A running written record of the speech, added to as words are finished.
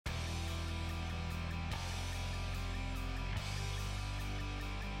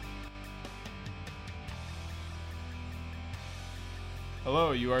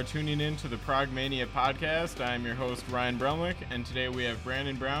Hello, you are tuning in to the Progmania podcast. I am your host, Ryan Brumlick, and today we have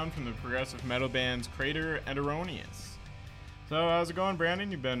Brandon Brown from the progressive metal bands Crater and Erroneous. So, how's it going,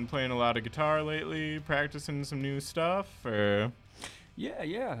 Brandon? You've been playing a lot of guitar lately, practicing some new stuff, or? Yeah.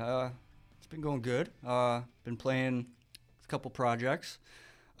 It's been going good. Been playing a couple projects.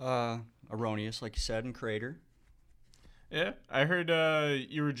 Erroneous, like you said, and Crater. Yeah, I heard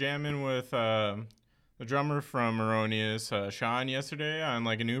you were jamming with the drummer from Erroneous, Sean, yesterday on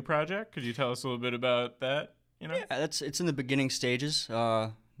like a new project. Could you tell us a little bit about that? Yeah, it's in the beginning stages.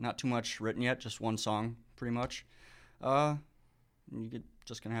 Not too much written yet, just one song, pretty much.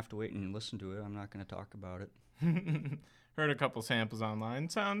 Just gonna have to wait and listen to it. I'm not gonna talk about it. Heard a couple samples online.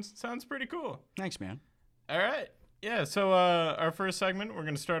 Sounds pretty cool. Thanks, man. All right. Yeah, so our first segment, we're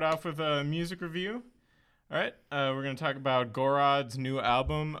going to start off with a music review. All right, we're going to talk about Gorod's new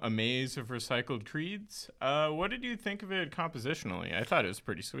album, A Maze of Recycled Creeds. What did you think of it compositionally? I thought it was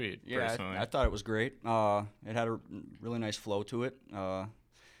pretty sweet, personally. I thought it was great. It had a really nice flow to it.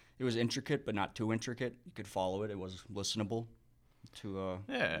 It was intricate, but not too intricate. You could follow it. It was listenable to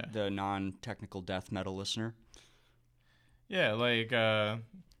the non-technical death metal listener. Yeah, like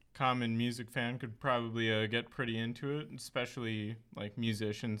common music fan could probably get pretty into it, especially like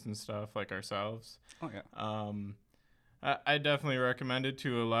musicians and stuff like ourselves. Oh yeah. I definitely recommend it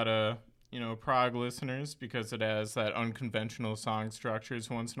to a lot of prog listeners because it has that unconventional song structures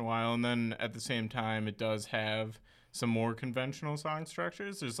once in a while, and then at the same time it does have some more conventional song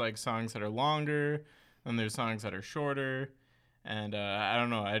structures. There's like songs that are longer, and there's songs that are shorter. And I don't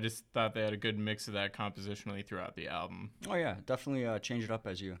know, I just thought they had a good mix of that compositionally throughout the album. Oh, yeah, definitely change it up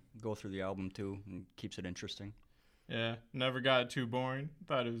as you go through the album, too, and keeps it interesting. Yeah, never got too boring.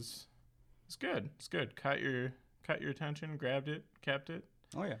 Thought it was good. It's good. Caught your attention, grabbed it, kept it.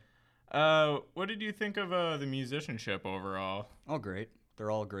 Oh, yeah. What did you think of the musicianship overall? Oh, great. They're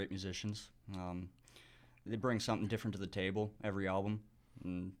all great musicians. They bring something different to the table every album,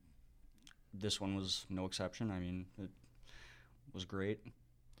 and this one was no exception. I mean, it was great.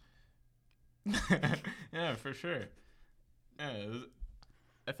 Yeah, for sure. Yeah,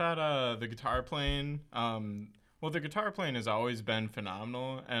 I thought the guitar playing, the guitar playing has always been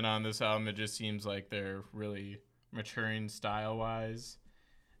phenomenal, and on this album it just seems like they're really maturing style-wise.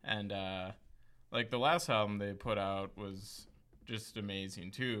 And like the last album they put out was just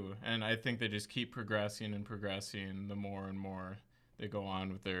amazing too, and I think they just keep progressing and progressing the more and more they go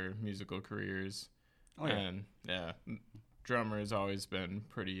on with their musical careers. Oh, yeah. And yeah, drummer has always been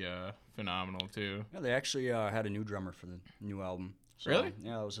pretty phenomenal too. Yeah, they actually had a new drummer for the new album. So, really?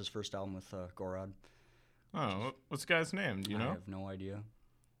 Yeah, that was his first album with Gorod. Oh, what's the guy's name? Do you know? I have no idea.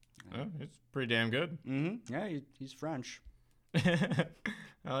 Oh, it's pretty damn good. Mm-hmm. Yeah, he's French. Hell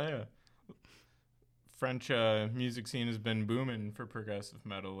yeah. French music scene has been booming for progressive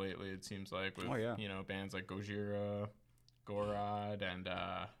metal lately, it seems like, with bands like Gojira, Gorod, and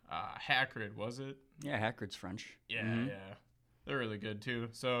Hackrid, was it? Yeah, Hackrid's French. Yeah, mm-hmm. Yeah. They're really good too.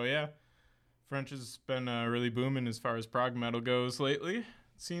 So yeah, French has been really booming as far as prog metal goes lately, it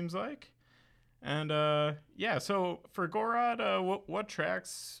seems like. And so for Gorod, what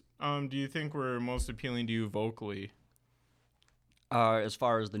tracks do you think were most appealing to you vocally? As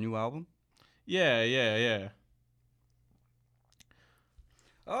far as the new album? Yeah. A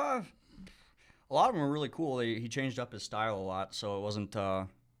lot of them were really cool. He changed up his style a lot, so it wasn't,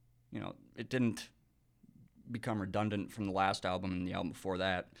 it didn't become redundant from the last album and the album before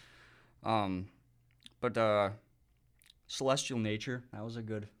that. But Celestial Nature, that was a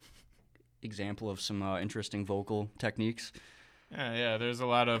good example of some interesting vocal techniques. Yeah, there's a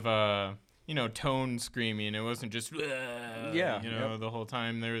lot of, tone screaming. It wasn't just, the whole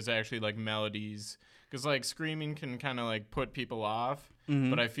time. There was actually, like, melodies. Because, like, screaming can kind of, like, put people off. Mm-hmm.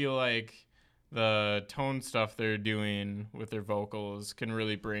 But I feel like the tone stuff they're doing with their vocals can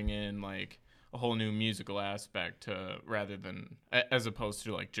really bring in, like, a whole new musical aspect rather than, as opposed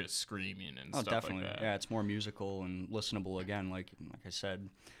to, like, just screaming and stuff definitely. like that. Yeah, it's more musical and listenable again, like I said.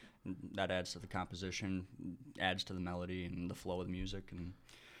 That adds to the composition, adds to the melody and the flow of the music, and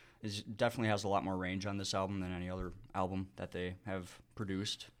it definitely has a lot more range on this album than any other album that they have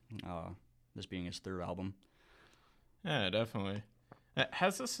produced, this being his third album. Yeah, definitely.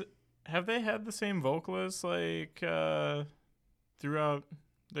 Have they had the same vocalist, like, throughout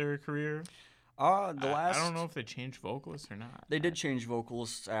their career? I don't know if they changed vocalists or not. They did change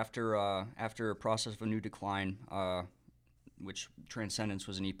vocalists after a process of a new decline, which Transcendence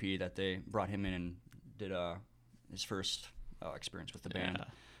was an EP that they brought him in and did his first experience with the band.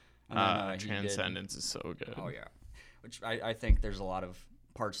 And then, Transcendence is so good. Oh, yeah. Which I think there's a lot of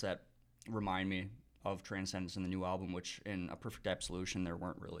parts that remind me of Transcendence in the new album, which in A Perfect Absolution there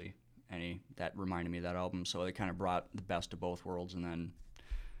weren't really any that reminded me of that album. So they kind of brought the best of both worlds and then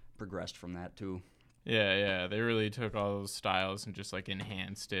progressed from that too. Yeah, they really took all those styles and just like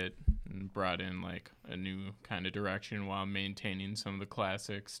enhanced it and brought in like a new kind of direction while maintaining some of the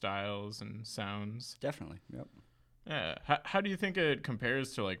classic styles and sounds. Definitely, yep. Yeah. How do you think it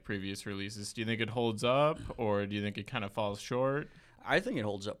compares to like previous releases? Do you think it holds up, or do you think it kind of falls short? I think it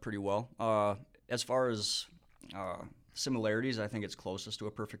holds up pretty well. As far as similarities, I think it's closest to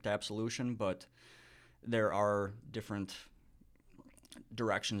A Perfect Absolution, but there are different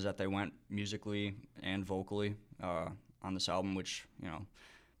directions that they went musically and vocally on this album, which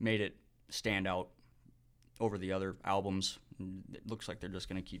made it stand out over the other albums. It looks like they're just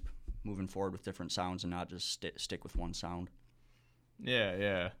going to keep moving forward with different sounds and not just stick with one sound.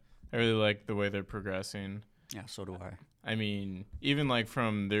 Yeah. I really like the way they're progressing. Yeah, so do I. I mean, even like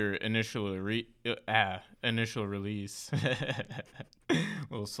from their initial release,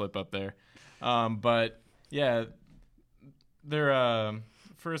 little slip up there. But yeah, their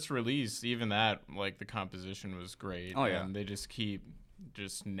first release, even that, like the composition was great. Oh yeah, and they just keep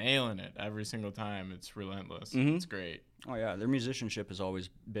nailing it every single time. It's relentless. Mm-hmm. It's great. Oh yeah, their musicianship has always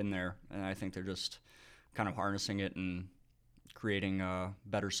been there, and I think they're just kind of harnessing it and creating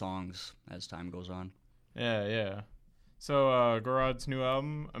better songs as time goes on. Yeah. So Gorod's new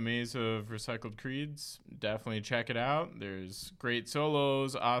album, A Maze of Recycled Creeds, definitely check it out. There's great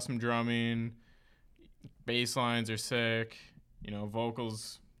solos, awesome drumming, bass lines are sick.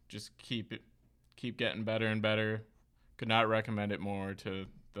 Vocals just keep getting better and better. Could not recommend it more to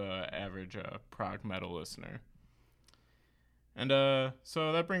the average prog metal listener. And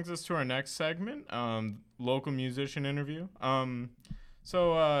so that brings us to our next segment, local musician interview.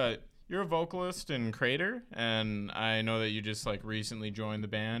 So you're a vocalist in Crater, and I know that you just like recently joined the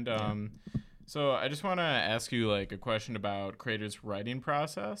band. So I just want to ask you like a question about Crater's writing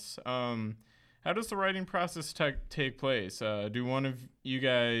process. How does the writing process take place? Do one of you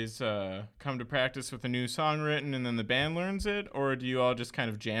guys come to practice with a new song written and then the band learns it, or do you all just kind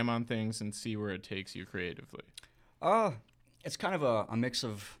of jam on things and see where it takes you creatively? It's kind of a mix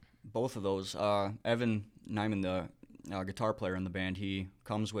of both of those. Evan Nyman, the guitar player in the band, he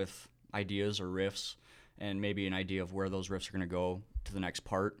comes with ideas or riffs and maybe an idea of where those riffs are going to go to the next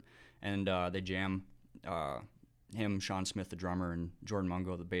part, and they jam. Him, Sean Smith, the drummer, and Jordan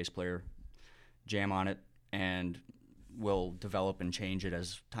Mungo, the bass player, jam on it, and we'll develop and change it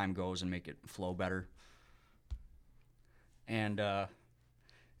as time goes and make it flow better. And a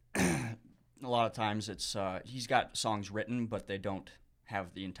lot of times it's he's got songs written, but they don't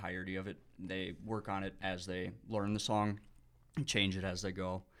have the entirety of it. They work on it as they learn the song and change it as they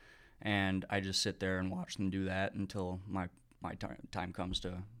go. And I just sit there and watch them do that until my time comes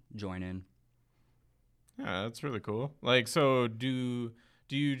to join in. Yeah, that's really cool. Like, so do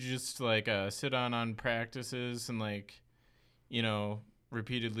you just like sit on practices and like,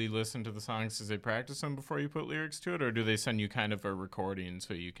 repeatedly listen to the songs as they practice them before you put lyrics to it, or do they send you kind of a recording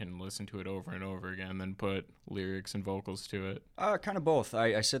so you can listen to it over and over again, then put lyrics and vocals to it? Kind of both.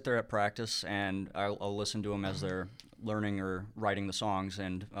 I sit there at practice and I'll listen to them as they're learning or writing the songs,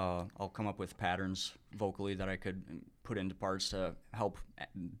 and I'll come up with patterns vocally that I could put into parts to help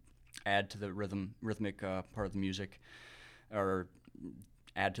add to the rhythmic part of the music, or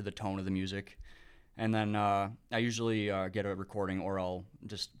add to the tone of the music. And then I usually get a recording, or I'll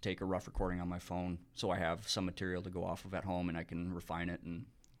just take a rough recording on my phone so I have some material to go off of at home and I can refine it and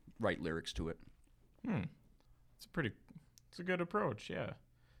write lyrics to it. It's a good approach, yeah.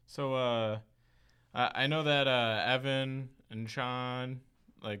 So I know that Evan and Sean,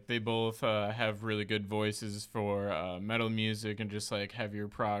 like they both have really good voices for metal music and just like heavier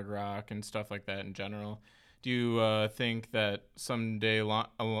prog rock and stuff like that in general. Do you think that someday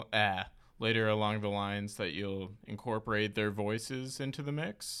later along the lines that you'll incorporate their voices into the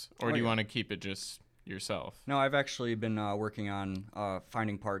mix, or do you want to keep it just yourself? No, I've actually been working on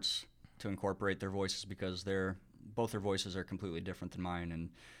finding parts to incorporate their voices, because both their voices are completely different than mine,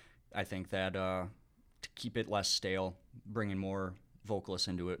 and I think that to keep it less stale, bringing more vocalists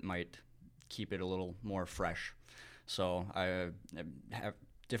into it might keep it a little more fresh. So I have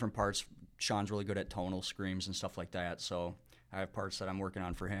different parts. Sean's really good at tonal screams and stuff like that, so I have parts that I'm working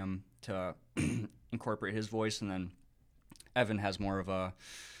on for him to incorporate his voice, and then Evan has more of a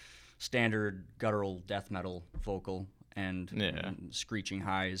standard guttural death metal vocal and screeching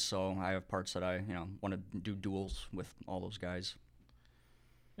highs, so I have parts that I want to do duels with all those guys.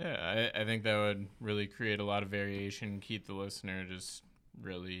 Yeah, I think that would really create a lot of variation, keep the listener just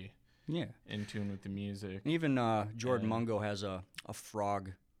really in tune with the music. And even Jordan Mungo has a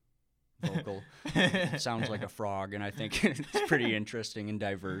frog vocal. It sounds like a frog, and I think it's pretty interesting and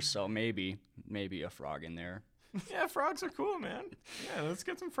diverse. So maybe a frog in there. Yeah, frogs are cool, man. Yeah, let's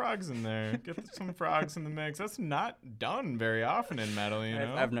get some frogs in there. Get some frogs in the mix. That's not done very often in metal, you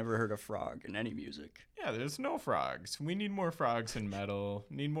know? I've never heard a frog in any music. Yeah, there's no frogs. We need more frogs in metal.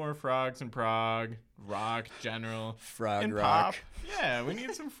 Need more frogs in prog, rock, general. Frog in rock. Pop. Yeah, we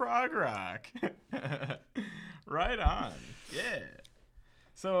need some frog rock. Right on. Yeah.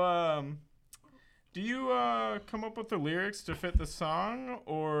 So, do you come up with the lyrics to fit the song,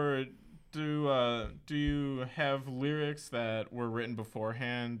 or do you have lyrics that were written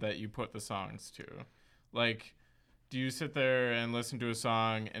beforehand that you put the songs to? Like, do you sit there and listen to a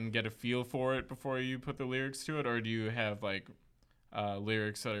song and get a feel for it before you put the lyrics to it, or do you have like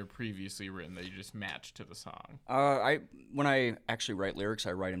lyrics that are previously written that you just match to the song? When I actually write lyrics,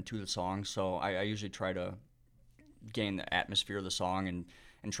 I write them to the song. So I usually try to gain the atmosphere of the song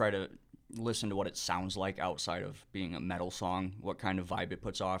and try to listen to what it sounds like outside of being a metal song, what kind of vibe it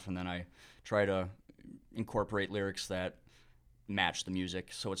puts off, and then I try to incorporate lyrics that match the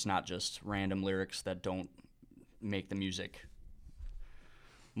music, so it's not just random lyrics that don't make the music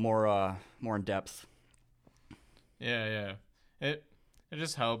more in depth. Yeah. It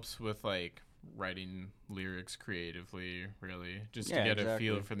just helps with like writing lyrics creatively, really, just to get a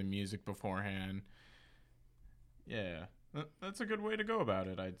feel for the music beforehand. Yeah. That's a good way to go about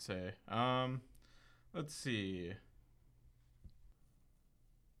it, I'd say. Let's see.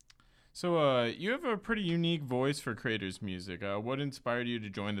 So, you have a pretty unique voice for Crater's music. What inspired you to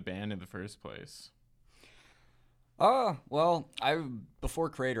join the band in the first place? Well, before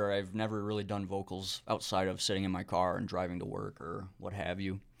Crater, I've never really done vocals outside of sitting in my car and driving to work or what have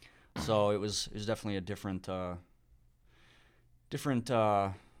you. So it was definitely a different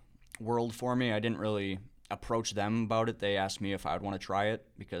world for me. I didn't really approach them about it. They asked me if I'd want to try it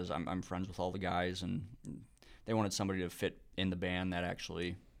because I'm friends with all the guys, and they wanted somebody to fit in the band that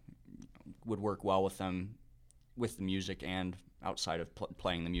actually would work well with them, with the music and outside of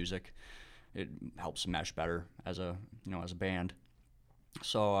playing the music. It helps mesh better as a band.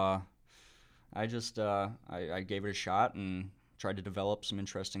 So I just I gave it a shot and tried to develop some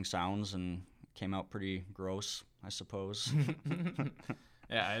interesting sounds, and came out pretty gross, I suppose.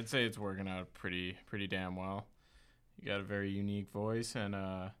 Yeah, I'd say it's working out pretty damn well. You got a very unique voice, and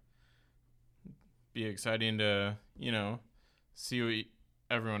be exciting to see what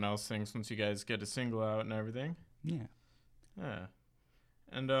everyone else thinks once you guys get a single out and everything. Yeah.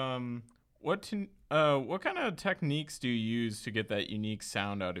 And what kind of techniques do you use to get that unique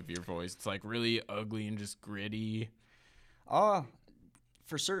sound out of your voice? It's like really ugly and just gritty.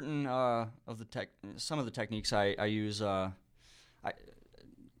 For certain some of the techniques I use,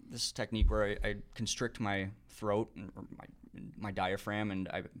 this technique where I constrict my throat or my diaphragm, and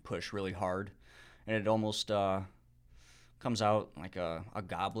I push really hard, and it almost comes out like a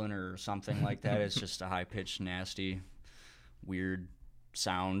goblin or something like that. It's just a high-pitched, nasty, weird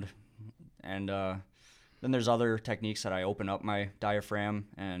sound. And then there's other techniques that I open up my diaphragm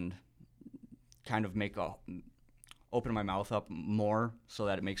and kind of open my mouth up more so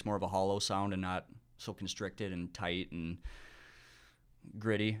that it makes more of a hollow sound and not so constricted and tight and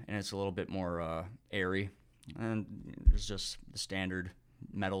gritty, and it's a little bit more airy. And there's just the standard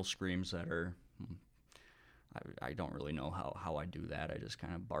metal screams that are, I don't really know how I do that. I just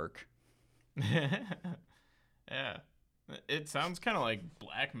kind of bark. Yeah. It sounds kind of like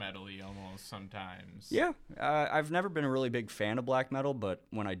black metal-y almost sometimes. Yeah. I've never been a really big fan of black metal, but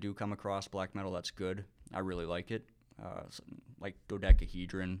when I do come across black metal that's good, I really like it. Like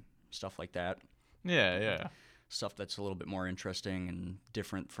dodecahedron, stuff like that. Yeah. Stuff that's a little bit more interesting and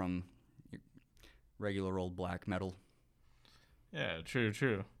different from regular old black metal. Yeah,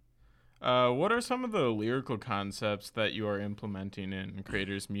 true. What are some of the lyrical concepts that you are implementing in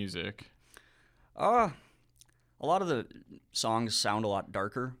Crater's music? A lot of the songs sound a lot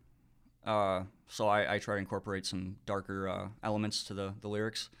darker, so I try to incorporate some darker elements to the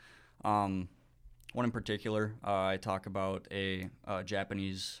lyrics. One in particular, I talk about a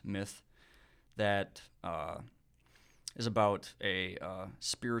Japanese myth that is about a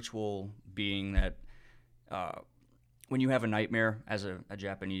spiritual being that when you have a nightmare as a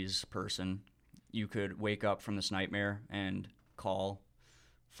Japanese person, you could wake up from this nightmare and call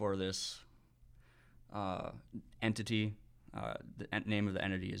for this entity. The name of the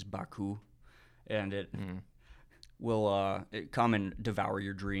entity is Baku, and it will come and devour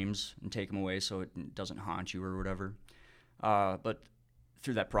your dreams and take them away so it doesn't haunt you or whatever. But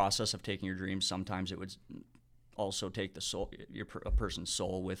through that process of taking your dreams, sometimes it would also take the soul, a person's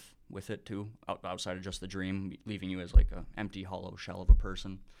soul with it too, outside of just the dream, leaving you as like a empty, hollow shell of a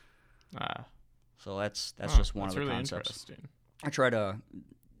person. So that's just one of the really concepts. Interesting. I try to,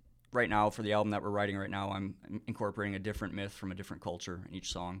 right now, for the album that we're writing right now, I'm incorporating a different myth from a different culture in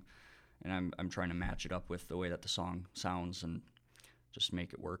each song, and I'm trying to match it up with the way that the song sounds and just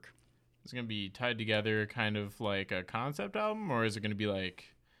make it work. It's going to be tied together kind of like a concept album, or is it going to be like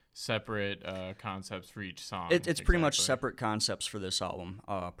separate concepts for each song? It's pretty much separate concepts for this album,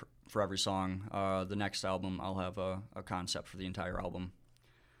 for every song. The next album, I'll have a concept for the entire album.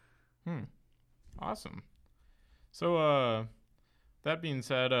 Awesome. So, that being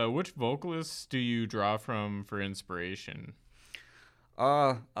said, which vocalists do you draw from for inspiration?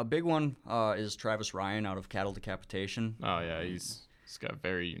 A big one is Travis Ryan out of Cattle Decapitation. Oh, yeah, he's got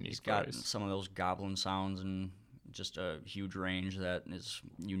very unique He's got voice. some of those goblin sounds and just a huge range that is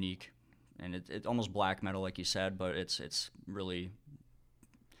unique. And it's almost black metal, like you said, but it's really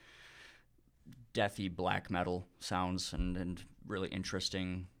deathy black metal sounds and really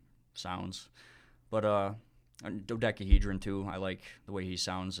interesting sounds. But Dodecahedron too, I like the way he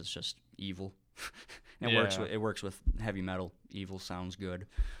sounds. It's just evil. It works with heavy metal. Evil sounds good.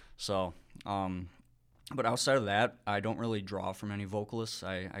 So, but outside of that, I don't really draw from any vocalists.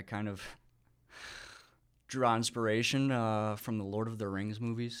 I kind of draw inspiration from the Lord of the Rings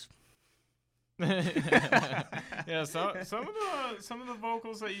movies. Yeah, some of the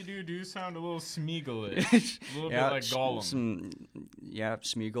vocals that you do sound a little Smeagol-ish, a little bit like Gollum.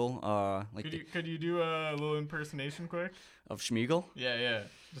 Smeagol. Could you do a little impersonation quick of Smeagol? Yeah,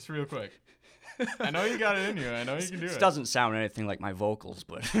 just real quick. I know you got it in you. I know you can do it. It doesn't sound anything like my vocals,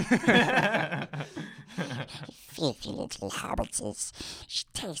 but. Filthy little hobbitses, she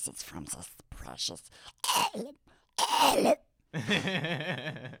tastes from this precious.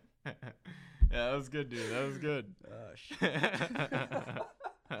 Yeah, that was good, dude. That was good.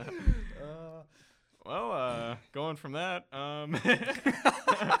 Well, going from that,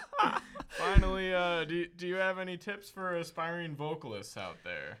 finally, do you have any tips for aspiring vocalists out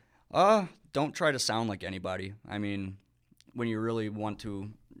there? Don't try to sound like anybody. I mean, when you really want to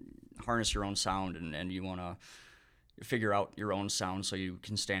harness your own sound and you want to figure out your own sound so you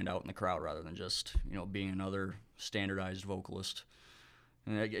can stand out in the crowd rather than just, being another standardized vocalist.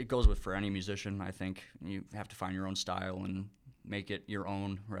 And it goes for any musician, I think. You have to find your own style and make it your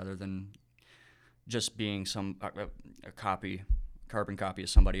own rather than just being a carbon copy of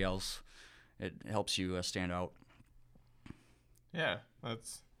somebody else. It helps you stand out. Yeah,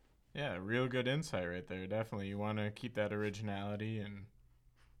 that's real good insight right there. Definitely, you want to keep that originality, and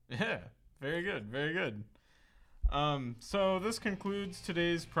yeah, very good, very good. So this concludes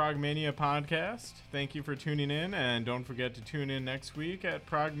today's Progmania podcast. Thank you for tuning in, and don't forget to tune in next week at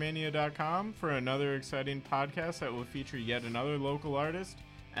progmania.com for another exciting podcast that will feature yet another local artist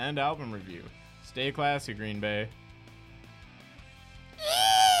and album review. Stay classy, Green Bay.